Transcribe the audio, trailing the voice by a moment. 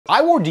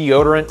I wore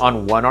deodorant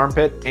on one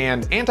armpit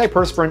and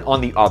antiperspirant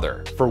on the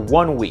other for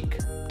 1 week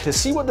to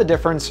see what the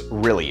difference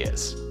really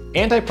is.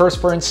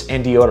 Antiperspirants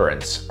and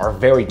deodorants are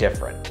very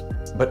different,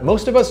 but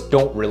most of us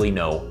don't really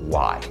know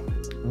why.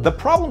 The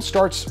problem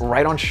starts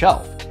right on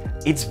shelf.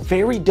 It's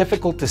very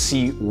difficult to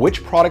see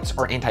which products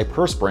are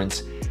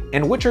antiperspirants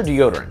and which are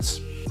deodorants,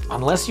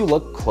 unless you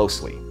look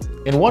closely.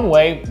 In one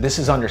way, this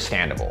is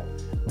understandable.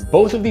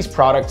 Both of these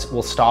products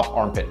will stop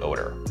armpit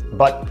odor,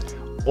 but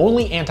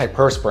only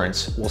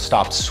antiperspirants will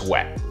stop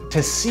sweat.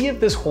 To see if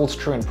this holds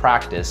true in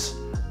practice,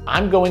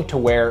 I'm going to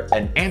wear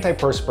an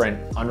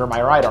antiperspirant under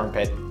my right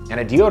armpit and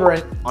a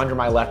deodorant under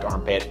my left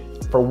armpit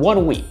for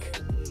 1 week,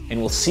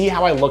 and we'll see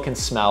how I look and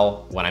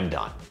smell when I'm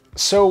done.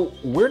 So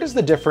where does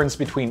the difference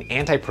between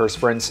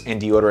antiperspirants and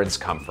deodorants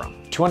come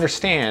from? To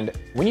understand,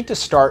 we need to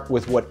start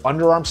with what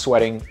underarm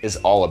sweating is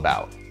all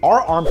about.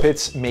 Our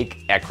armpits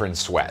make eccrine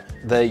sweat,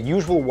 the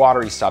usual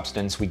watery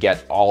substance we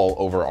get all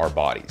over our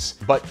bodies.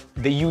 But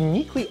they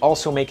uniquely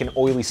also make an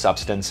oily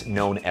substance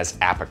known as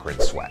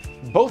apocrine sweat.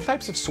 Both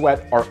types of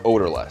sweat are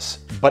odorless,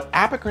 but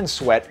apocrine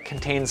sweat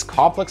contains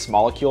complex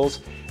molecules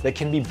that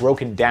can be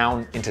broken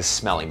down into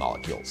smelly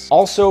molecules.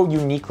 Also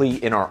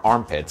uniquely in our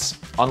armpits,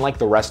 unlike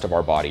the rest of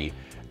our body,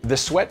 the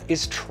sweat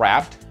is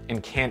trapped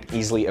and can't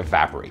easily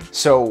evaporate.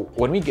 So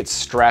when we get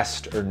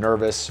stressed or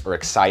nervous or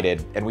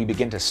excited and we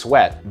begin to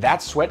sweat,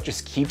 that sweat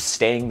just keeps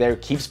staying there,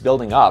 keeps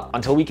building up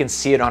until we can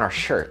see it on our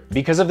shirt.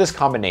 Because of this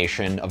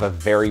combination of a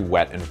very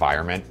wet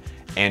environment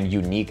and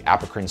unique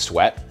apocrine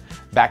sweat,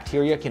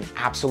 bacteria can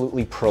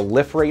absolutely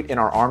proliferate in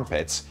our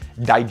armpits,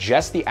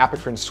 digest the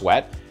apocrine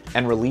sweat,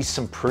 and release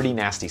some pretty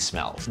nasty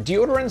smells.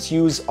 Deodorants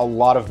use a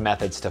lot of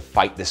methods to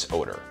fight this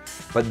odor,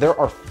 but there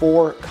are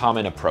 4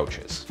 common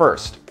approaches.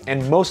 First,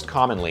 and most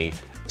commonly,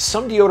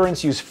 some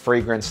deodorants use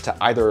fragrance to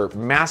either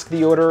mask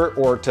the odor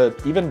or to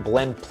even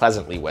blend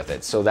pleasantly with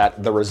it so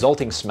that the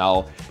resulting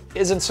smell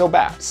isn't so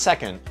bad.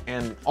 Second,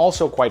 and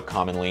also quite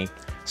commonly,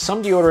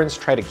 some deodorants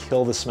try to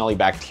kill the smelly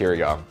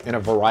bacteria in a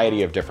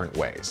variety of different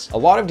ways. A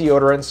lot of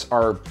deodorants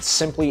are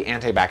simply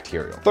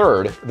antibacterial.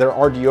 Third, there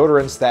are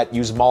deodorants that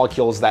use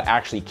molecules that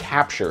actually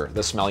capture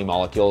the smelly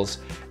molecules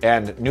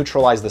and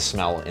neutralize the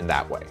smell in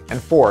that way.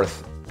 And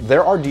fourth,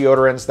 there are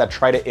deodorants that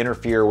try to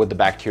interfere with the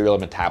bacterial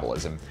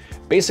metabolism,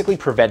 basically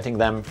preventing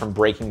them from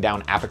breaking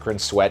down apocrine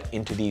sweat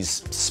into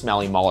these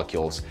smelly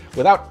molecules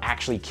without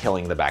actually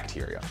killing the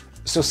bacteria.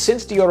 So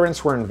since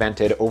deodorants were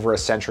invented over a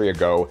century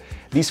ago,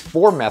 these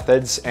 4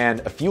 methods and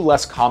a few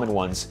less common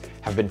ones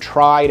have been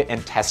tried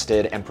and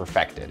tested and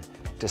perfected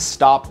to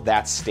stop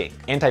that stink.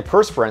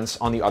 Antiperspirants,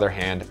 on the other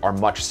hand, are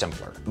much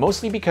simpler,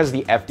 mostly because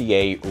the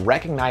FDA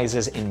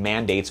recognizes and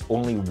mandates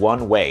only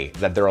one way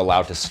that they're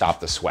allowed to stop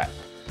the sweat: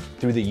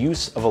 through the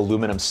use of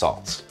aluminum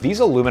salts. These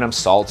aluminum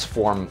salts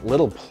form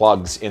little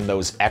plugs in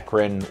those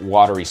eccrine,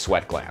 watery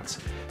sweat glands,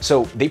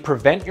 so they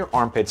prevent your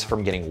armpits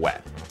from getting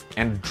wet.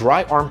 And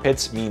dry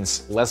armpits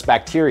means less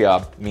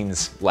bacteria,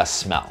 means less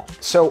smell.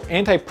 So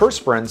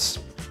antiperspirants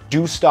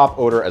do stop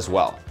odor as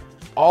well.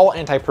 All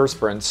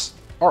antiperspirants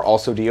are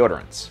also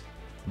deodorants,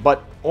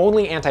 but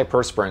only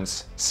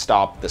antiperspirants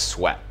stop the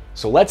sweat.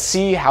 So let's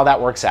see how that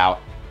works out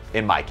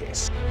in my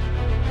case.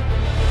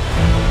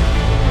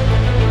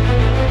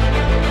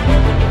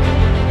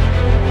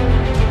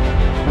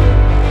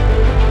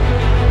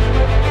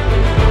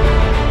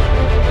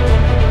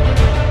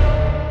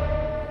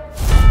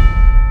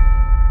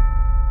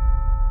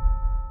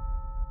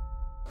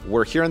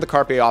 We're here in the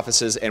Carpe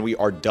offices and we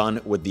are done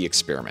with the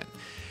experiment.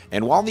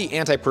 And while the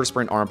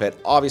antiperspirant armpit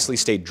obviously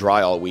stayed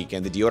dry all week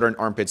and the deodorant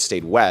armpit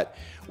stayed wet,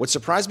 what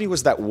surprised me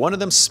was that one of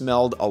them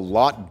smelled a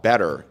lot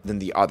better than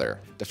the other.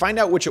 To find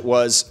out which it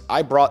was,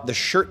 I brought the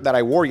shirt that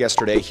I wore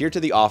yesterday here to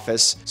the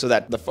office so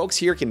that the folks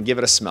here can give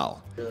it a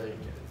smell. Really?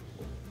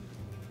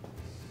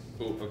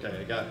 Ooh,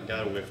 okay, I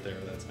got a whiff there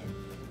that time.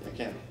 I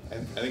can't. I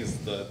think it's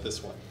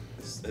this one.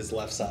 His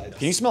left side.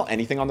 Can you smell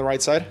anything on the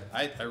right side?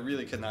 I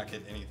really could not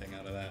get anything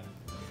out of that.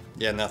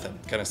 Yeah, nothing.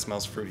 Kind of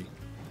smells fruity.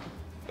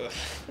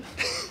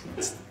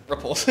 It's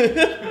repulsive.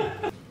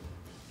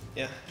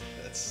 Yeah,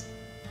 that's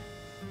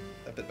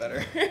a bit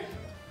better.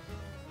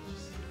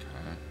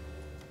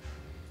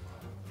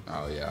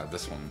 Oh yeah,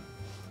 this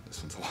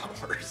one's a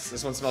lot worse.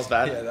 This one smells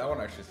bad? Yeah, that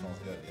one actually smells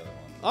good, the other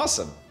one.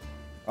 Awesome.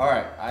 All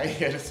right, I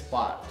hit a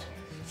spot.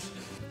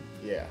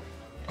 Yeah.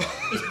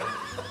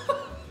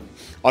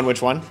 On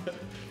which one?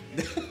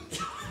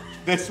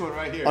 This one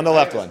right here. On the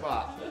left one.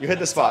 Spot. You hit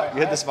the spot. Sorry,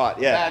 You hit the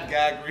spot. Yeah. Bad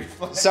gag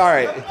reflex.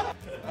 Sorry.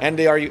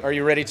 Andy, are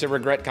you ready to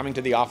regret coming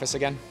to the office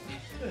again?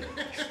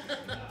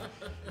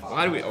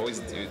 Why do we always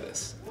do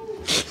this?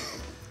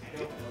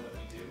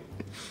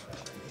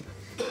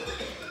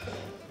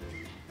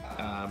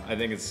 I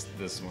think it's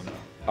this one.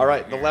 All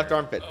right, the left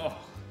armpit. Oh,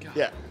 God.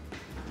 Yeah.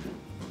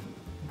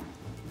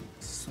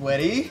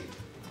 Sweaty.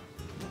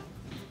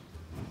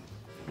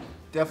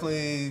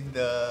 Definitely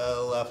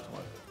the left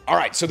one. All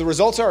right, so the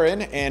results are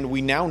in, and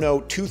we now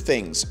know 2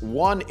 things.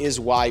 One is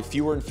why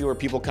fewer and fewer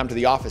people come to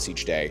the office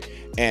each day,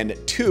 and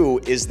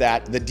 2 is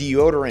that the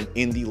deodorant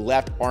in the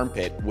left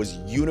armpit was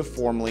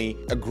uniformly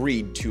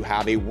agreed to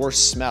have a worse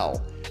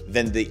smell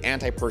than the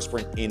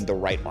antiperspirant in the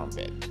right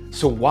armpit.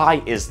 So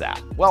why is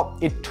that? Well,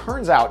 it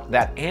turns out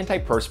that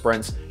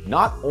antiperspirants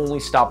not only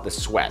stop the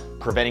sweat,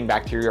 preventing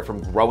bacteria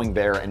from growing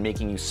there and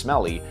making you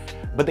smelly,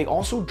 but they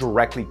also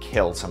directly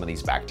kill some of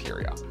these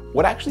bacteria.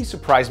 What actually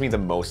surprised me the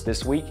most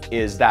this week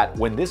is that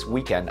when this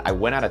weekend I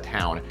went out of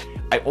town,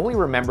 I only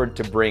remembered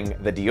to bring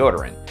the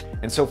deodorant.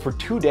 And so for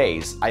 2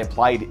 days, I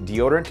applied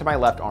deodorant to my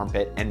left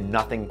armpit and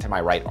nothing to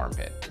my right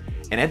armpit.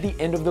 And at the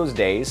end of those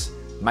days,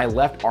 my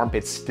left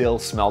armpit still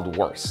smelled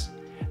worse.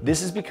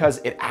 This is because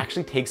it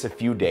actually takes a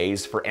few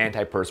days for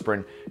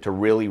antiperspirant to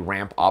really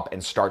ramp up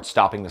and start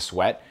stopping the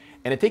sweat,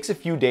 and it takes a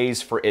few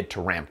days for it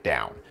to ramp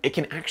down. It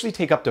can actually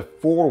take up to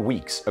 4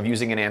 weeks of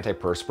using an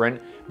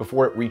antiperspirant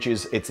before it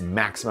reaches its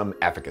maximum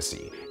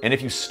efficacy. And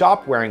if you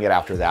stop wearing it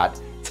after that,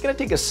 it's gonna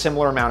take a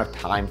similar amount of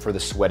time for the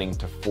sweating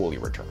to fully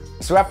return.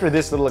 So after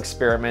this little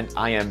experiment,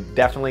 I am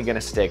definitely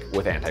gonna stick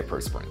with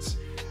antiperspirants,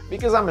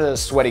 because I'm a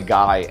sweaty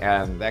guy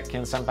and that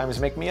can sometimes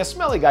make me a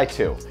smelly guy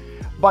too.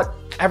 But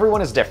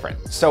everyone is different,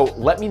 so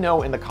let me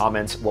know in the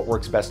comments what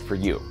works best for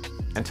you.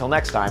 Until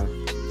next time,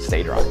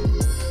 stay dry.